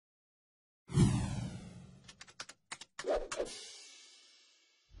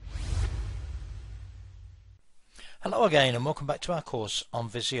Hello again and welcome back to our course on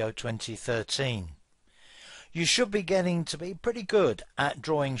Visio 2013. You should be getting to be pretty good at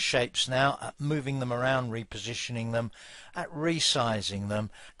drawing shapes now, at moving them around, repositioning them, at resizing them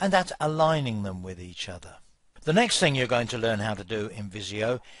and at aligning them with each other. The next thing you're going to learn how to do in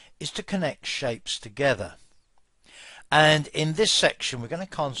Visio is to connect shapes together. And in this section we're going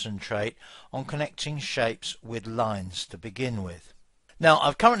to concentrate on connecting shapes with lines to begin with. Now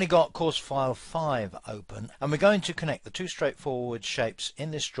I've currently got course file 5 open and we're going to connect the two straightforward shapes in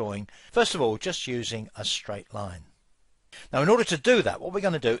this drawing, first of all just using a straight line. Now in order to do that, what we're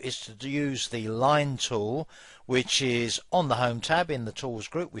going to do is to use the line tool, which is on the home tab in the tools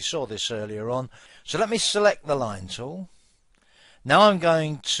group. We saw this earlier on. So let me select the line tool. Now I'm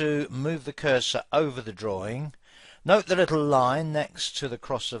going to move the cursor over the drawing. Note the little line next to the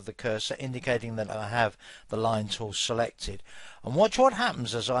cross of the cursor indicating that I have the line tool selected. And watch what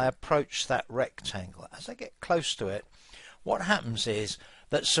happens as I approach that rectangle. As I get close to it, what happens is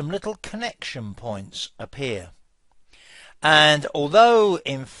that some little connection points appear. And although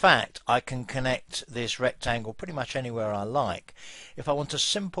in fact I can connect this rectangle pretty much anywhere I like, if I want a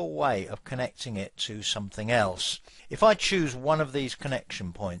simple way of connecting it to something else, if I choose one of these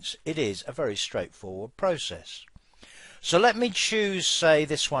connection points, it is a very straightforward process. So let me choose, say,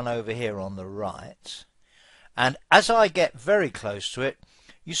 this one over here on the right, and as I get very close to it,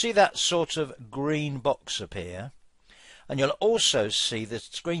 you see that sort of green box appear, and you'll also see the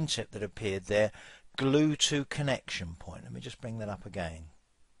screen tip that appeared there, glue to connection point. Let me just bring that up again.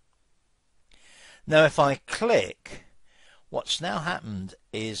 Now if I click, what's now happened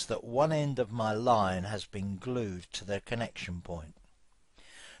is that one end of my line has been glued to the connection point.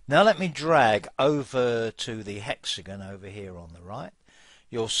 Now let me drag over to the hexagon over here on the right.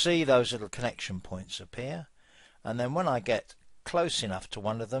 You'll see those little connection points appear, and then when I get close enough to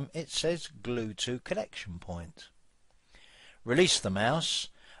one of them it says glue to connection point. Release the mouse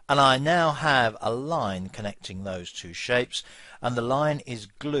and I now have a line connecting those two shapes, and the line is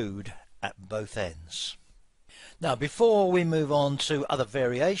glued at both ends. Now before we move on to other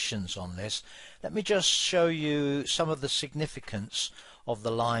variations on this, let me just show you some of the significance of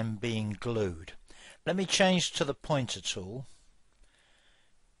the line being glued. Let me change to the pointer tool,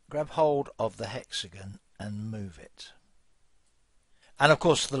 grab hold of the hexagon and move it. And of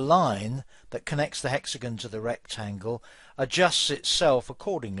course the line that connects the hexagon to the rectangle adjusts itself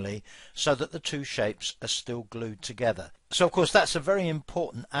accordingly so that the two shapes are still glued together. So of course that's a very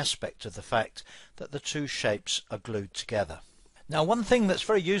important aspect of the fact that the two shapes are glued together. Now one thing that's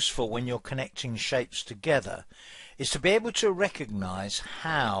very useful when you're connecting shapes together is to be able to recognize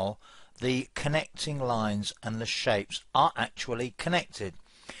how the connecting lines and the shapes are actually connected.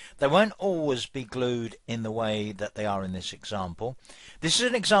 They won't always be glued in the way that they are in this example. This is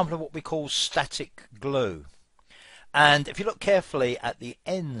an example of what we call static glue. And if you look carefully at the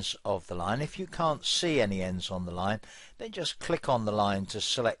ends of the line, if you can't see any ends on the line, then just click on the line to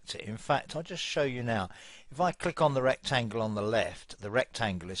select it. In fact, I'll just show you now. If I click on the rectangle on the left, the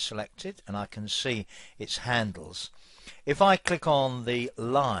rectangle is selected and I can see its handles. If I click on the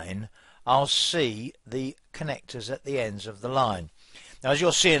line, I'll see the connectors at the ends of the line. Now as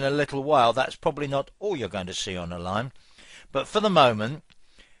you'll see in a little while, that's probably not all you're going to see on a line, but for the moment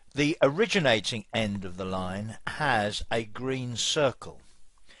the originating end of the line has a green circle,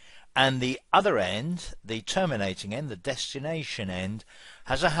 and the other end, the terminating end, the destination end,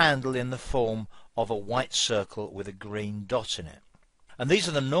 has a handle in the form of a white circle with a green dot in it. And these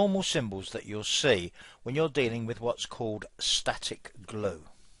are the normal symbols that you'll see when you're dealing with what's called static glue.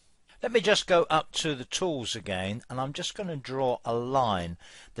 Let me just go up to the tools again, and I'm just going to draw a line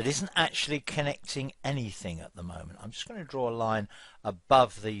that isn't actually connecting anything at the moment. I'm just going to draw a line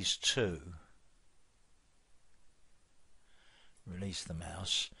above these two. Release the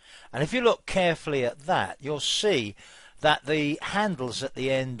mouse. And if you look carefully at that, you'll see that the handles at the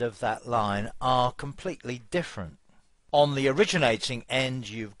end of that line are completely different. On the originating end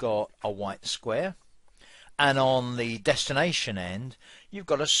you've got a white square, and on the destination end you've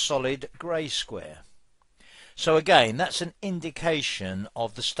got a solid grey square. So again, that's an indication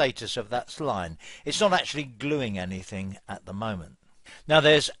of the status of that line. It's not actually gluing anything at the moment. Now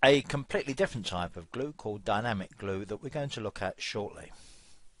there's a completely different type of glue called dynamic glue that we're going to look at shortly.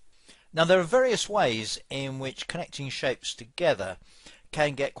 Now there are various ways in which connecting shapes together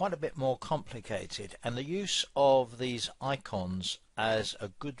can get quite a bit more complicated, and the use of these icons as a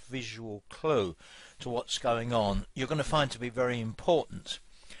good visual clue to what's going on you're going to find to be very important.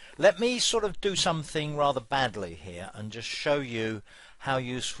 Let me sort of do something rather badly here and just show you how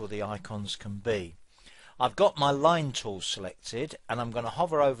useful the icons can be. I've got my line tool selected, and I'm going to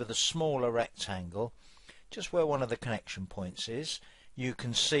hover over the smaller rectangle just where one of the connection points is. You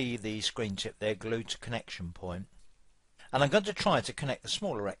can see the screen tip there glued to connection point, and I'm going to try to connect the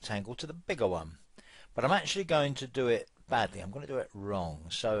smaller rectangle to the bigger one, but I'm actually going to do it badly. I'm going to do it wrong.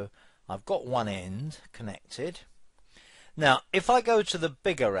 So I've got one end connected. Now if I go to the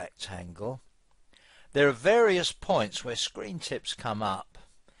bigger rectangle, there are various points where screen tips come up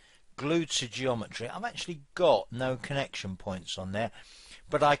glued to geometry. I've actually got no connection points on there,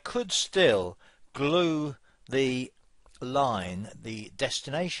 but I could still glue the line, the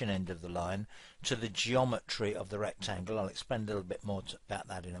destination end of the line, to the geometry of the rectangle. I'll explain a little bit more about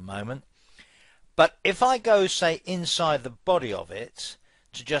that in a moment. But if I go, say, inside the body of it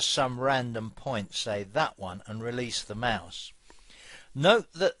to just some random point, say that one, and release the mouse,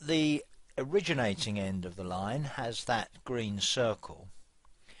 note that the originating end of the line has that green circle,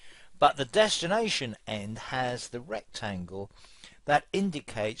 but the destination end has the rectangle that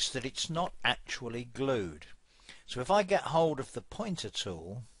indicates that it's not actually glued. So if I get hold of the pointer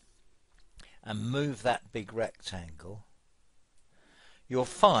tool and move that big rectangle, you'll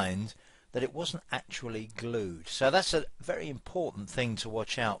find that it wasn't actually glued. So that's a very important thing to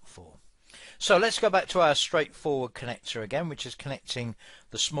watch out for. So let's go back to our straightforward connector again, which is connecting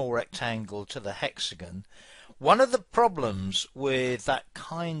the small rectangle to the hexagon. One of the problems with that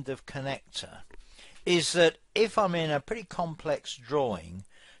kind of connector is that if I'm in a pretty complex drawing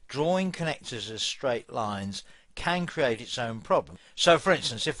connectors as straight lines can create its own problem. So for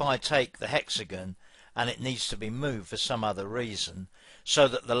instance, if I take the hexagon and it needs to be moved for some other reason so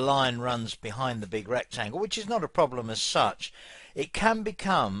that the line runs behind the big rectangle, which is not a problem as such, it can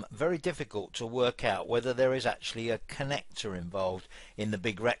become very difficult to work out whether there is actually a connector involved in the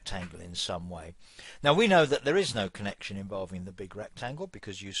big rectangle in some way. Now we know that there is no connection involving the big rectangle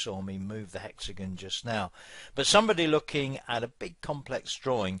because you saw me move the hexagon just now, but somebody looking at a big complex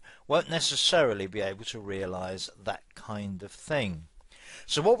drawing won't necessarily be able to realize that kind of thing.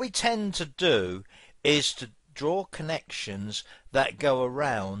 So what we tend to do is to draw connections that go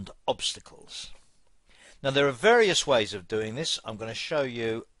around obstacles. Now there are various ways of doing this. I'm going to show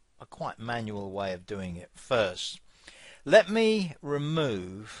you a quite manual way of doing it first. Let me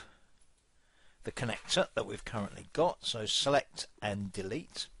remove the connector that we've currently got, so select and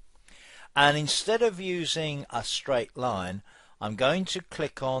delete, and instead of using a straight line, I'm going to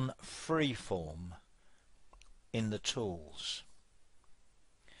click on freeform in the tools,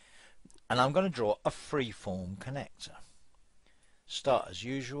 and I'm going to draw a freeform connector. Start as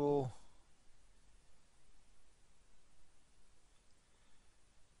usual,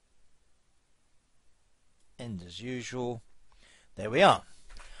 end as usual. There we are.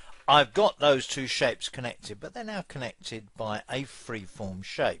 I've got those two shapes connected, but they're now connected by a freeform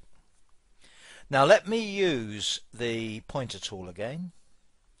shape. Now let me use the pointer tool again.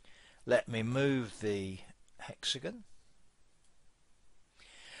 Let me move the hexagon.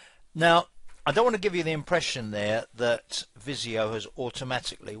 Now I don't want to give you the impression there that Visio has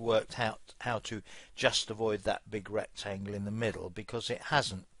automatically worked out how to just avoid that big rectangle in the middle, because it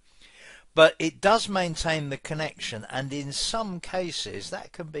hasn't. But it does maintain the connection, and in some cases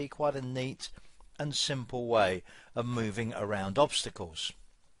that can be quite a neat and simple way of moving around obstacles.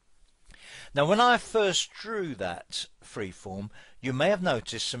 Now when I first drew that freeform, you may have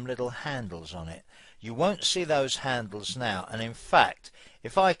noticed some little handles on it. You won't see those handles now, and in fact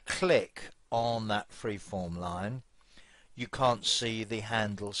if I click on that freeform line you can't see the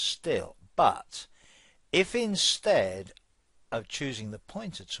handles still. But if instead of choosing the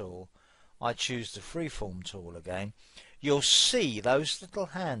pointer tool I choose the freeform tool again, you'll see those little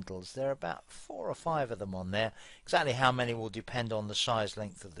handles. There are about 4 or 5 of them on there. Exactly how many will depend on the size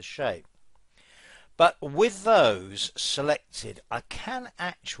length of the shape. But with those selected, I can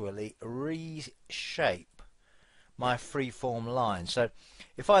actually reshape my freeform line. So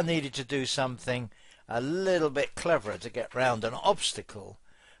if I needed to do something a little bit cleverer to get round an obstacle,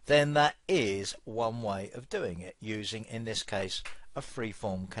 then that is one way of doing it, using in this case a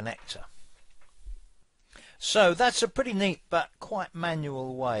freeform connector. So that's a pretty neat but quite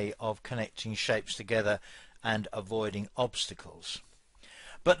manual way of connecting shapes together and avoiding obstacles.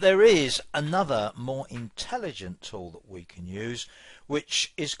 But there is another more intelligent tool that we can use,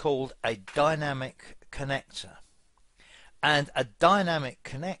 which is called a dynamic connector. And a dynamic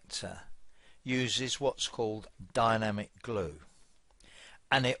connector uses what's called dynamic glue,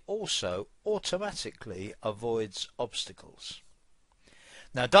 and it also automatically avoids obstacles.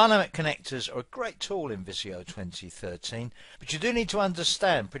 Now dynamic connectors are a great tool in Visio 2013, but you do need to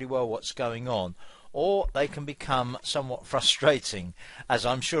understand pretty well what's going on, or they can become somewhat frustrating, as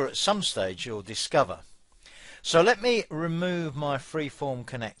I'm sure at some stage you'll discover. So let me remove my freeform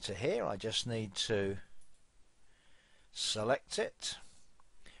connector here. I just need to select it,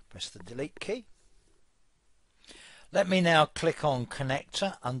 press the delete key. Let me now click on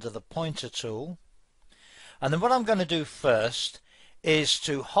connector under the pointer tool, and then what I'm going to do first is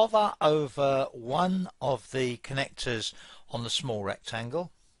to hover over one of the connectors on the small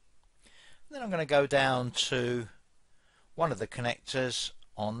rectangle. Then I'm going to go down to one of the connectors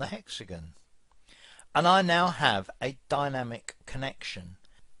on the hexagon, and I now have a dynamic connection.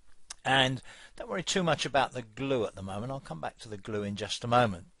 And don't worry too much about the glue at the moment. I'll come back to the glue in just a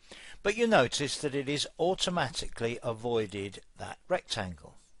moment. But you notice that it is automatically avoided that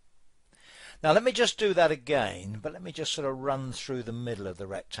rectangle. Now let me just do that again, but let me just sort of run through the middle of the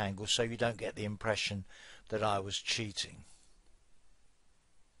rectangle so you don't get the impression that I was cheating.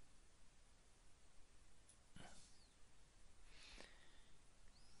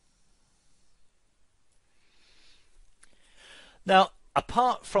 Now,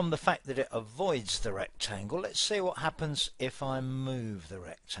 apart from the fact that it avoids the rectangle, let's see what happens if I move the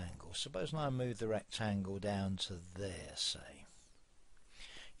rectangle. Suppose I move the rectangle down to there, say.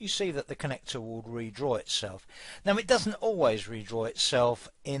 You see that the connector will redraw itself. Now, it doesn't always redraw itself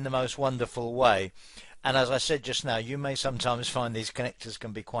in the most wonderful way. And as I said just now, you may sometimes find these connectors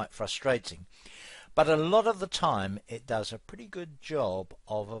can be quite frustrating. But a lot of the time, it does a pretty good job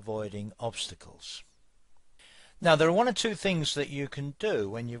of avoiding obstacles. Now, there are one or two things that you can do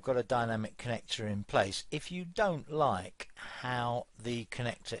when you've got a dynamic connector in place if you don't like how the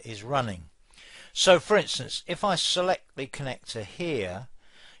connector is running. So, for instance, if I select the connector here,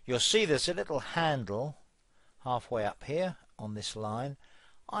 you'll see there's a little handle halfway up here on this line.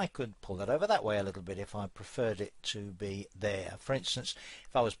 I could pull that over that way a little bit if I preferred it to be there. For instance,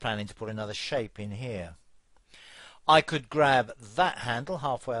 if I was planning to put another shape in here. I could grab that handle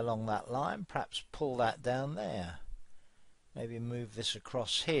halfway along that line, perhaps pull that down there. Maybe move this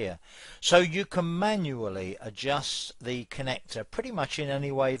across here. So you can manually adjust the connector pretty much in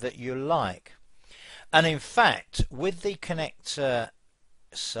any way that you like. And in fact, with the connector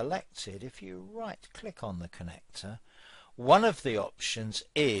selected, if you right click on the connector, one of the options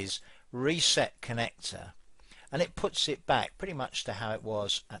is reset connector, and it puts it back pretty much to how it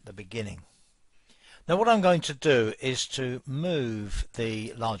was at the beginning. Now what I'm going to do is to move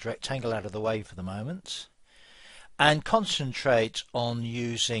the large rectangle out of the way for the moment and concentrate on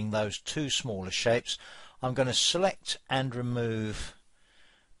using those two smaller shapes. I'm going to select and remove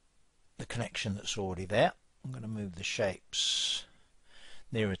the connection that's already there. I'm going to move the shapes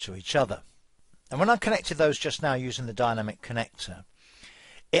nearer to each other. And when I connected those just now using the dynamic connector,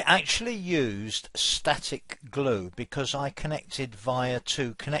 it actually used static glue because I connected via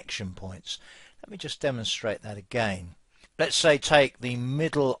two connection points. Let me just demonstrate that again. Let's say take the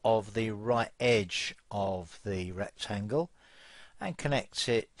middle of the right edge of the rectangle and connect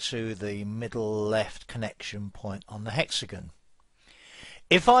it to the middle left connection point on the hexagon.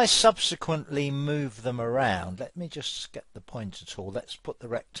 If I subsequently move them around, let me just get the pointer tool, let's put the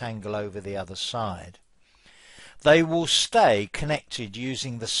rectangle over the other side. They will stay connected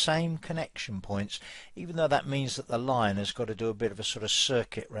using the same connection points, even though that means that the line has got to do a bit of a sort of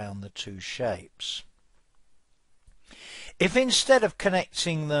circuit round the two shapes. If instead of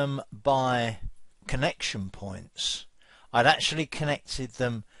connecting them by connection points, I'd actually connected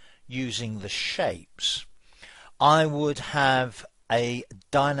them using the shapes, I would have a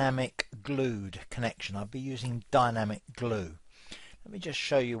dynamic glued connection. I'd be using dynamic glue. Let me just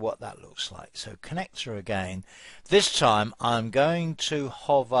show you what that looks like. So connector again. This time I'm going to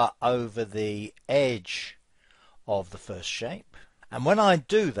hover over the edge of the first shape. And when I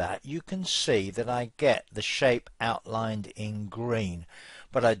do that, you can see that I get the shape outlined in green,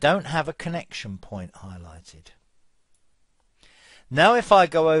 but I don't have a connection point highlighted. Now if I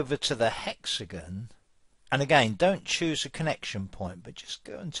go over to the hexagon, and again, don't choose a connection point, but just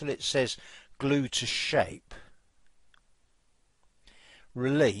go until it says glue to shape.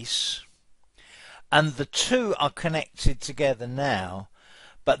 Release, and the two are connected together now,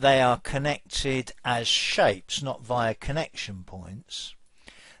 but they are connected as shapes, not via connection points.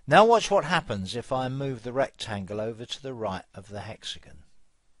 Now watch what happens if I move the rectangle over to the right of the hexagon.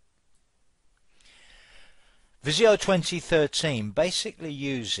 Visio 2013 basically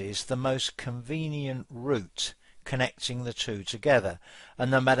uses the most convenient route connecting the two together,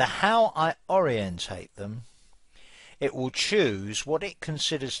 and no matter how I orientate them, it will choose what it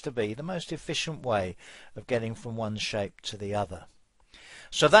considers to be the most efficient way of getting from one shape to the other.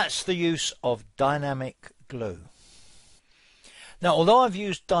 So that's the use of dynamic glue. Now, although I've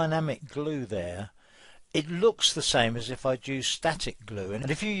used dynamic glue there, it looks the same as if I'd used static glue.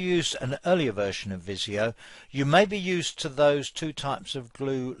 And if you used an earlier version of Visio, you may be used to those two types of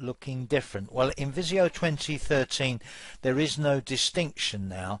glue looking different. Well, in Visio 2013 there is no distinction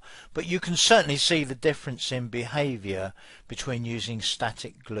now, but you can certainly see the difference in behavior between using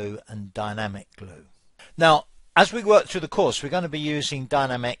static glue and dynamic glue. Now, as we work through the course, we're going to be using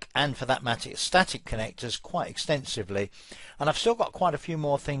dynamic and, for that matter, static connectors quite extensively, and I've still got quite a few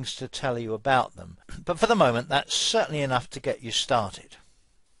more things to tell you about them. But for the moment, that's certainly enough to get you started.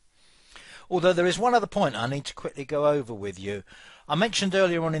 Although there is one other point I need to quickly go over with you. I mentioned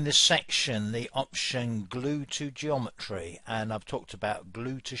earlier on in this section the option glue to geometry, and I've talked about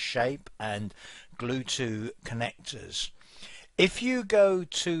glue to shape and glue to connectors. If you go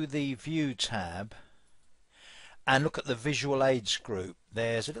to the View tab and look at the Visual Aids group,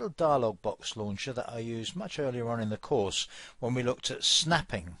 there's a little dialog box launcher that I used much earlier on in the course when we looked at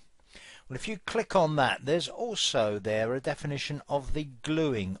snapping. Well, if you click on that, there's also there a definition of the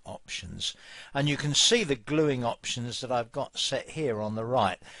gluing options, and you can see the gluing options that I've got set here on the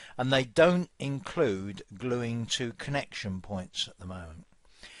right, and they don't include gluing to connection points at the moment.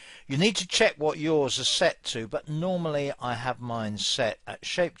 You need to check what yours are set to, but normally I have mine set at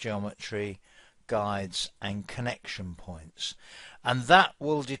shape geometry, guides and connection points, and that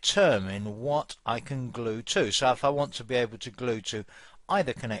will determine what I can glue to. So if I want to be able to glue to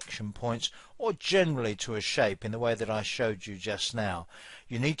either connection points or generally to a shape in the way that I showed you just now,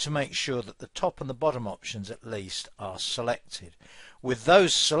 you need to make sure that the top and the bottom options at least are selected. With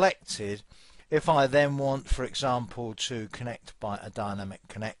those selected, if I then want, for example, to connect by a dynamic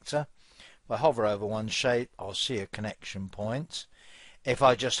connector, if I hover over one shape, I'll see a connection point. If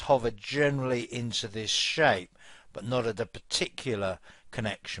I just hover generally into this shape but not at a particular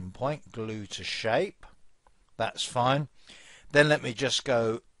connection point, glue to shape, that's fine. Then let me just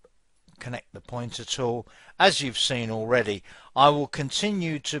go connect the pointer tool. As you've seen already, I will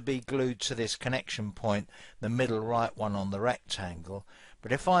continue to be glued to this connection point, the middle right one on the rectangle,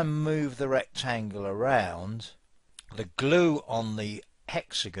 but if I move the rectangle around, the glue on the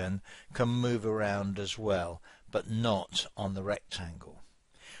hexagon can move around as well, but not on the rectangle.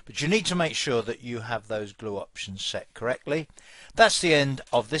 But you need to make sure that you have those glue options set correctly. That's the end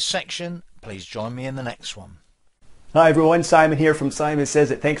of this section. Please join me in the next one. Hi everyone, Simon here from Simon Says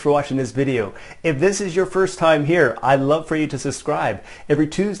It. Thanks for watching this video. If this is your first time here, I'd love for you to subscribe. Every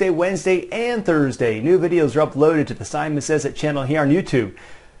Tuesday, Wednesday, and Thursday, new videos are uploaded to the Simon Says It channel here on YouTube.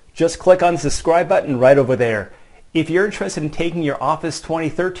 Just click on the subscribe button right over there. If you're interested in taking your Office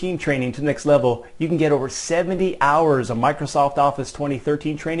 2013 training to the next level, you can get over 70 hours of Microsoft Office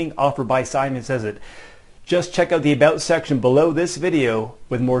 2013 training offered by Simon Says It. Just check out the About section below this video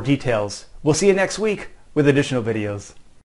with more details. We'll see you next week with additional videos.